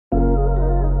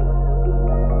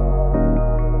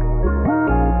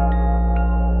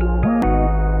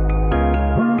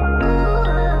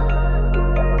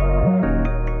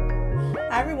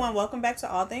everyone, welcome back to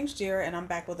All Things Jeerah, and I'm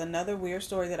back with another weird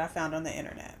story that I found on the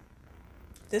internet.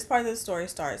 This part of the story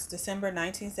starts December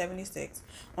 1976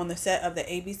 on the set of the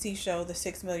ABC show The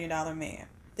 $6 Million Man.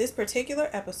 This particular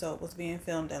episode was being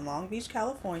filmed in Long Beach,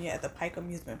 California at the Pike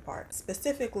Amusement Park,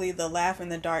 specifically the Laugh in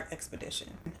the Dark expedition.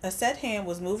 A set hand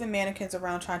was moving mannequins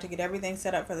around trying to get everything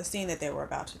set up for the scene that they were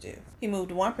about to do. He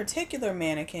moved one particular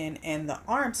mannequin and the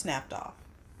arm snapped off.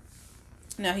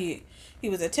 Now he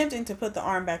was attempting to put the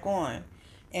arm back on,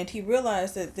 and he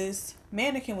realized that this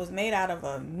mannequin was made out of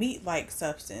a meat-like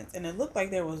substance, and it looked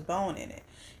like there was bone in it.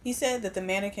 He said that the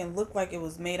mannequin looked like it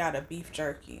was made out of beef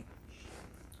jerky.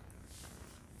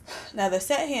 Now, the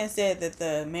set hand said that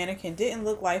the mannequin didn't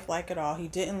look lifelike at all. He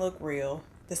didn't look real.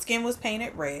 The skin was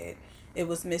painted red. It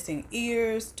was missing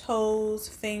ears, toes,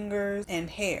 fingers, and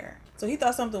hair. So he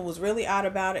thought something was really odd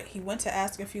about it. He went to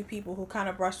ask a few people who kind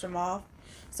of brushed him off.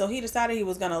 So he decided he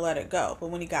was going to let it go. But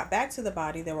when he got back to the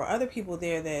body, there were other people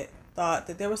there that thought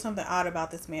that there was something odd about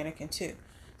this mannequin too.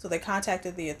 So they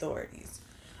contacted the authorities.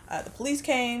 The police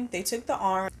came. They took the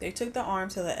arm. They took the arm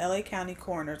to the LA County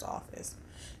Coroner's office.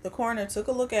 The coroner took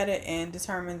a look at it and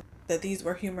determined that these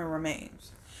were human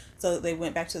remains. So they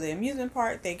went back to the amusement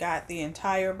park. They got the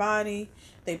entire body.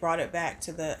 They brought it back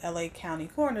to the LA County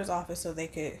Coroner's office so they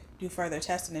could do further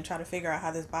testing and try to figure out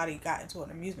how this body got into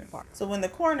an amusement park. So when the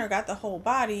coroner got the whole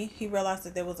body, he realized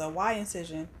that there was a Y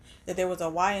incision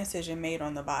made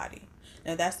on the body.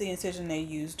 Now that's the incision they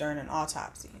used during an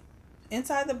autopsy.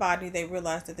 Inside the body, they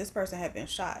realized that this person had been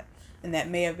shot, and that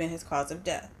may have been his cause of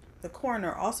death. The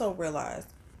coroner also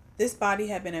realized this body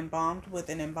had been embalmed with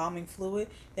an embalming fluid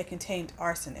that contained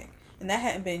arsenic, and that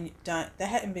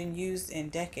hadn't been used in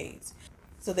decades.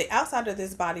 So the outside of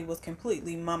this body was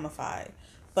completely mummified,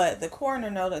 but the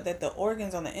coroner noted that the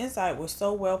organs on the inside were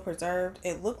so well preserved,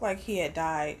 it looked like he had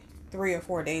died 3 or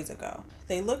 4 days ago.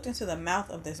 They looked into the mouth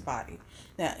of this body.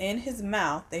 Now, in his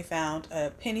mouth, they found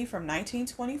a penny from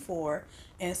 1924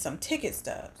 and some ticket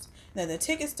stubs. Now, the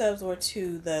ticket stubs were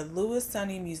to the Louis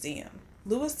Sonny Museum.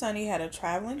 Louis Sonny had a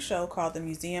traveling show called the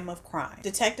Museum of Crime.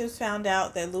 Detectives found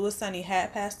out that Louis Sonny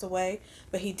had passed away,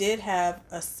 but he did have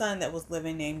a son that was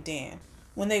living named Dan.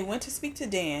 When they went to speak to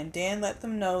Dan, Dan let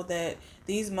them know that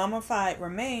these mummified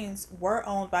remains were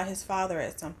owned by his father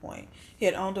at some point. He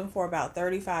had owned them for about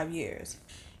 35 years.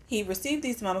 He received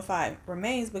these mummified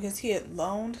remains because he had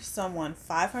loaned someone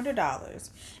 $500,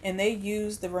 and they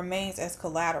used the remains as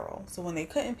collateral. So when they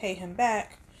couldn't pay him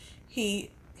back, he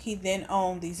then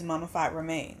owned these mummified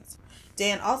remains.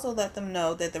 Dan also let them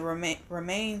know that the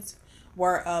remains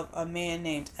were of a man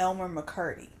named Elmer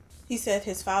Mccurdy. He said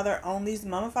his father owned these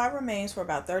mummified remains for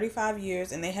about 35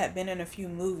 years, and they had been in a few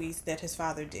movies that his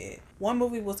father did. One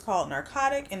movie was called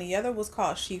Narcotic, and the other was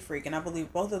called She Freak, and I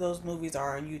believe both of those movies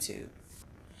are on YouTube.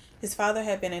 His father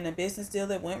had been in a business deal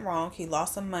that went wrong. He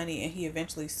lost some money, and he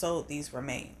eventually sold these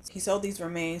remains. He sold these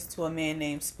remains to a man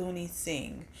named Spoonie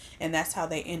Singh, and that's how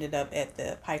they ended up at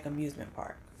the Pike Amusement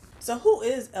Park. So who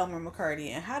is Elmer Mccurdy,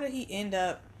 and how did he end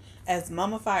up as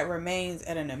mummified remains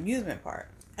at an amusement park?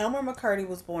 Elmer Mccurdy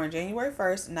was born January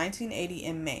 1st, 1980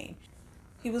 in Maine.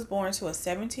 He was born to a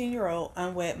 17-year-old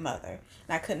unwed mother,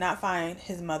 and I could not find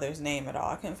his mother's name at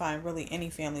all. I couldn't find really any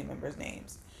family members'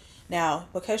 names. Now,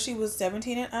 because she was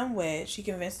 17 and unwed, she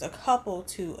convinced a couple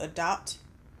to adopt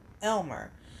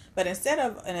Elmer. But instead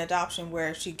of an adoption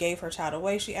where she gave her child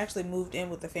away, she actually moved in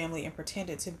with the family and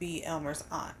pretended to be Elmer's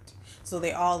aunt. So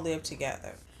they all lived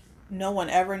together. No one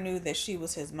ever knew that she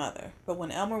was his mother. But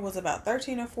when Elmer was about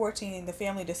 13 or 14, the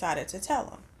family decided to tell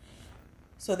him.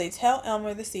 So they tell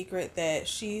Elmer the secret that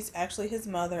she's actually his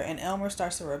mother, and Elmer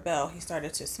starts to rebel. He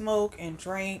started to smoke and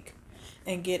drink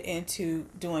and get into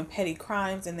doing petty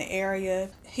crimes in the area.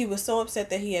 He was so upset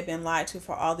that he had been lied to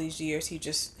for all these years, he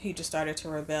just started to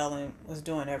rebel and was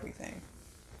doing everything.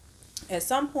 At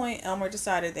some point, Elmer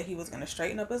decided that he was going to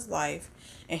straighten up his life,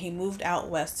 and he moved out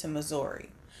west to Missouri.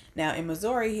 Now, in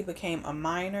Missouri, he became a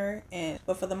miner,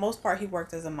 but for the most part, he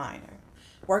worked as a miner.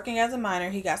 Working as a miner,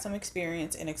 he got some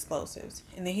experience in explosives,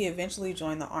 and then he eventually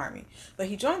joined the Army. But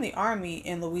he joined the Army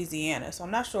in Louisiana, so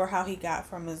I'm not sure how he got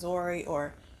from Missouri,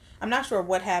 or I'm not sure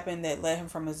what happened that led him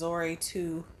from Missouri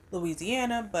to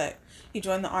Louisiana, but he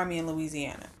joined the Army in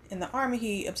Louisiana. In the Army,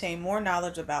 he obtained more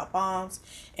knowledge about bombs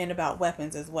and about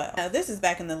weapons as well. Now, this is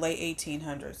back in the late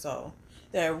 1800s, so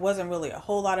there wasn't really a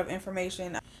whole lot of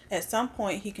information. At some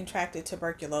point, he contracted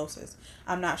tuberculosis.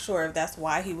 I'm not sure if that's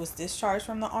why he was discharged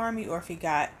from the Army, or if he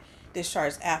got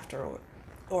discharged afterward,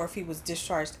 or if he was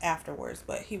discharged afterwards.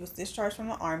 But he was discharged from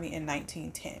the Army in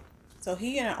 1910. So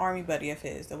he and an Army buddy of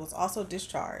his that was also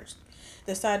discharged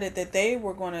decided that they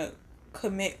were going to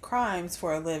commit crimes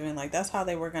for a living. Like, that's how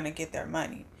they were going to get their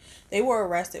money. They were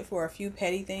arrested for a few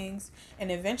petty things,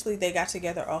 and eventually they got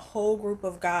together a whole group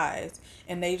of guys,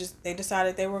 and they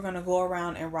decided they were going to go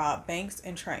around and rob banks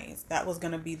and trains. That was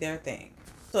going to be their thing.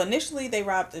 So initially they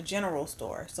robbed a general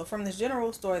store. So from this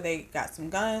general store they got some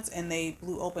guns, and they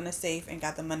blew open a safe and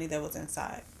got the money that was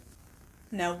inside.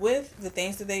 Now, with the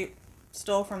things that they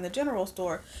stole from the general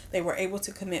store, they were able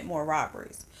to commit more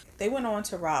robberies. They went on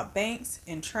to rob banks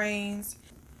and trains.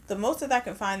 The most that I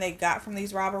could find they got from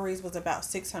these robberies was about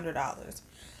 $600.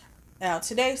 Now,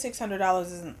 today, $600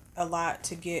 isn't a lot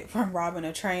to get from robbing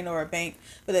a train or a bank,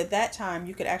 but at that time,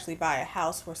 you could actually buy a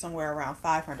house for somewhere around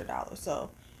 $500.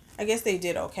 So, I guess they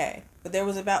did okay. But there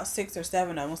was about 6 or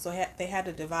 7 of them, so they had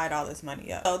to divide all this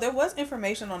money up. So, there was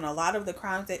information on a lot of the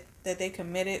crimes that they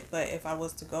committed, but if I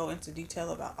was to go into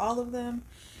detail about all of them,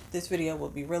 this video will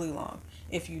be really long.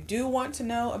 If you do want to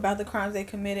know about the crimes they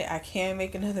committed, I can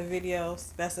make another video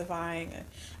specifying.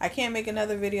 I can't make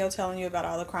another video telling you about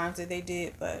all the crimes that they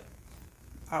did, but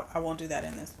I won't do that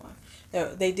in this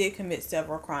one. They did commit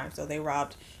several crimes. So they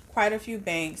robbed quite a few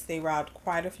banks, they robbed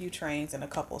quite a few trains, and a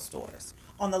couple stores.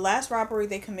 On the last robbery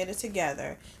they committed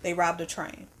together, they robbed a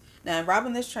train. Now, in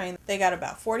robbing this train, they got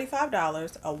about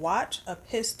 $45, a watch, a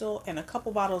pistol, and a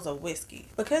couple bottles of whiskey.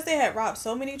 Because they had robbed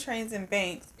so many trains and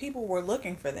banks, people were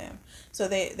looking for them. So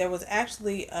there was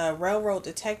actually a railroad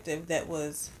detective that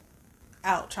was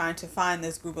out trying to find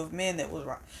this group of men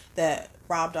that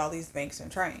robbed all these banks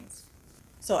and trains.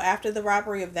 So after the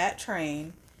robbery of that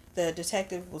train, the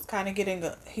detective was kind of getting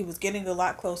a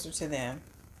lot closer to them,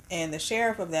 and the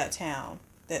sheriff of that town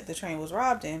that the train was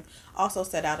robbed in also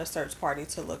set out a search party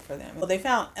to look for them. Well, they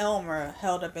found Elmer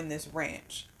held up in this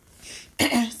ranch.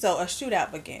 So a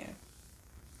shootout began.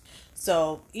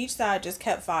 So each side just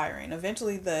kept firing.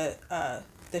 Eventually the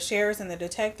sheriffs and the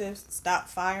detectives stopped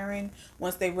firing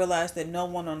once they realized that no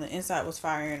one on the inside was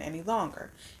firing any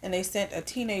longer. And they sent a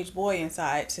teenage boy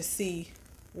inside to see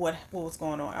what was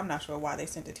going on. I'm not sure why they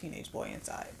sent a teenage boy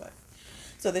inside, but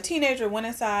so the teenager went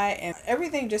inside, and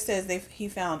everything just says he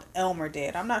found Elmer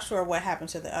dead. I'm not sure what happened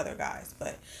to the other guys,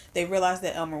 but they realized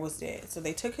that Elmer was dead. So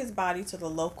they took his body to the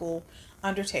local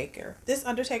undertaker. This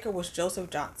undertaker was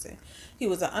Joseph Johnson. He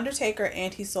was an undertaker,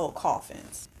 and he sold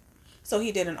coffins. So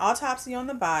he did an autopsy on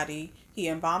the body, he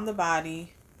embalmed the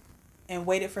body, and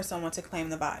waited for someone to claim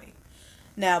the body.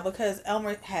 Now, because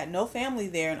Elmer had no family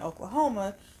there in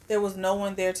Oklahoma, there was no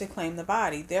one there to claim the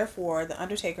body. Therefore, the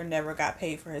undertaker never got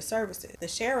paid for his services. The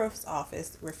sheriff's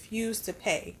office refused to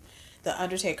pay the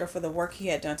undertaker for the work he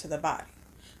had done to the body.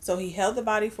 So he held the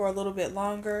body for a little bit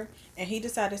longer, and he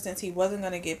decided since he wasn't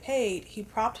going to get paid, he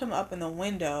propped him up in the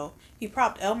window. He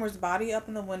propped Elmer's body up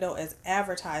in the window as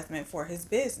advertisement for his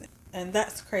business. And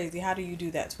that's crazy. How do you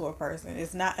do that to a person?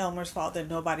 It's not Elmer's fault that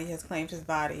nobody has claimed his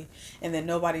body and that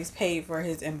nobody's paid for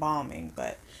his embalming,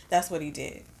 but that's what he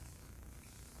did.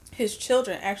 His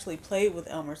children actually played with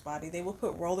Elmer's body. They would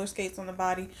put roller skates on the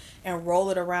body and roll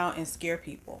it around and scare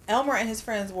people. Elmer and his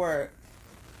friends were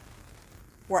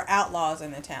outlaws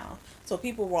in the town. So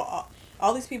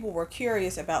all these people were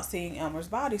curious about seeing Elmer's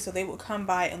body, so they would come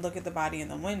by and look at the body in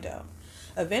the window.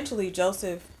 Eventually,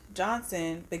 Joseph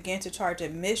Johnson began to charge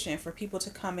admission for people to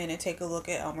come in and take a look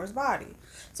at Elmer's body.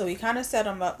 So he kind of set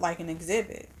him up like an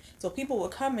exhibit. So people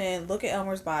would come in, look at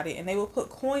Elmer's body, and they would put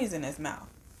coins in his mouth.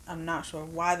 I'm not sure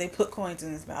why they put coins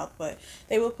in his mouth, but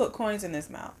they would put coins in his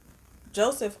mouth.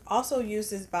 Joseph also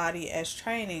used his body as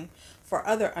training for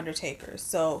other undertakers,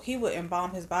 so he would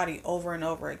embalm his body over and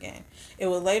over again. It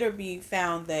would later be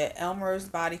found that Elmer's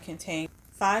body contained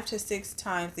 5 to 6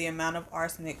 times the amount of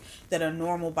arsenic that a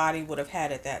normal body would have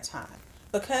had at that time.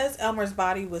 Because Elmer's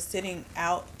body was sitting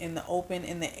out in the open,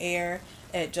 in the air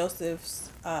at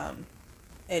Joseph's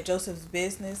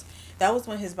business, that was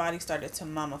when his body started to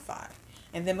mummify.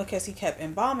 And then because he kept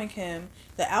embalming him,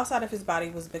 the outside of his body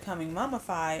was becoming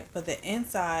mummified, but the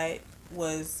inside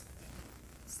was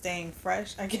staying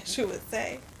fresh, I guess you would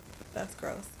say. That's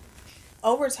gross.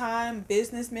 Over time,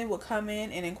 businessmen would come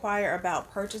in and inquire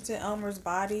about purchasing Elmer's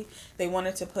body. They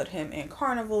wanted to put him in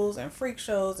carnivals and freak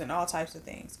shows and all types of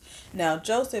things. Now,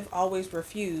 Joseph always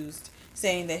refused,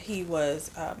 saying that he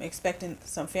was expecting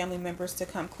some family members to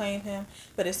come claim him,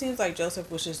 but it seems like Joseph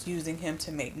was just using him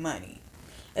to make money.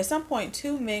 At some point,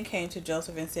 2 men came to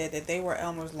Joseph and said that they were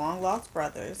Elmer's long-lost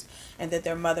brothers and that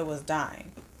their mother was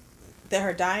dying. That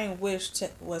her dying wish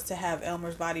was to have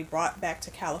Elmer's body brought back to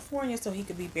California so he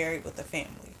could be buried with the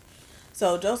family.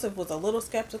 So Joseph was a little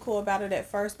skeptical about it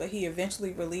at first, but he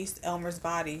eventually released Elmer's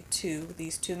body to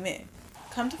these 2 men.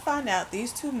 Come to find out,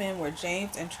 these 2 men were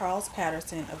James and Charles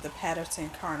Patterson of the Patterson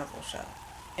Carnival Show.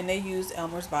 and they used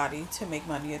Elmer's body to make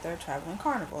money at their traveling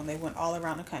carnival, and they went all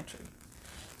around the country.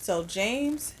 So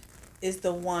James is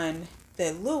the one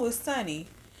that Louis Sonny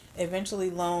eventually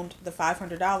loaned the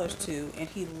 $500 to, and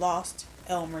he lost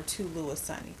Elmer to Louis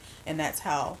Sonny, and that's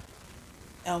how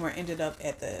Elmer ended up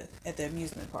at the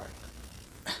amusement park.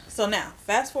 So now,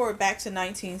 fast forward back to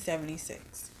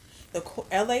 1976. The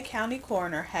LA County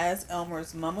coroner has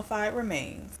Elmer's mummified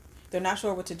remains. They're not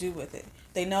sure what to do with it.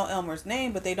 They know Elmer's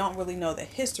name, but they don't really know the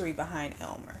history behind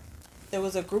Elmer. There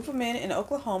was a group of men in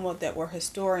Oklahoma that were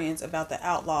historians about the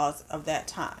outlaws of that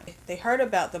time. They heard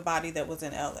about the body that was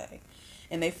in LA,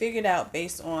 and they figured out,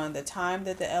 based on the time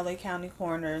that the LA County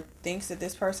coroner thinks that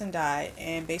this person died,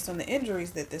 and based on the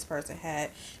injuries that this person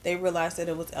had, they realized that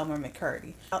it was Elmer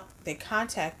Mccurdy. They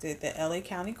contacted the LA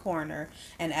County coroner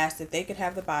and asked if they could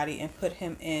have the body and put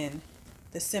him in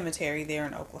the cemetery there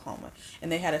in Oklahoma. And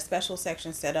they had a special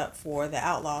section set up for the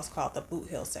outlaws called the Boot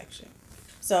Hill section.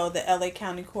 So the LA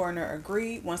County coroner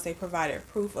agreed once they provided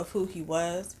proof of who he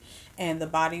was, and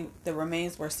the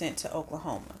remains were sent to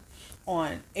Oklahoma.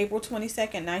 On April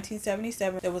 22nd,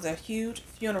 1977, there was a huge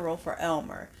funeral for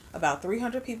Elmer. About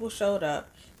 300 people showed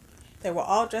up. They were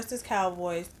all dressed as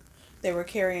cowboys. They were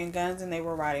carrying guns and they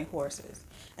were riding horses.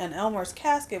 And Elmer's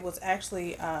casket was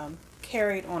actually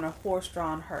carried on a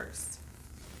horse-drawn hearse.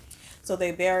 So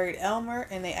they buried Elmer,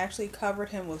 and they actually covered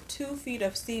him with 2 feet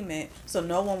of cement so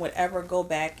no one would ever go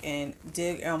back and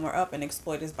dig Elmer up and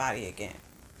exploit his body again.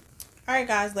 Alright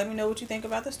guys, let me know what you think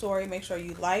about the story. Make sure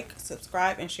you like,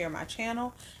 subscribe, and share my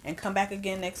channel, and come back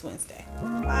again next Wednesday.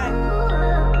 Bye!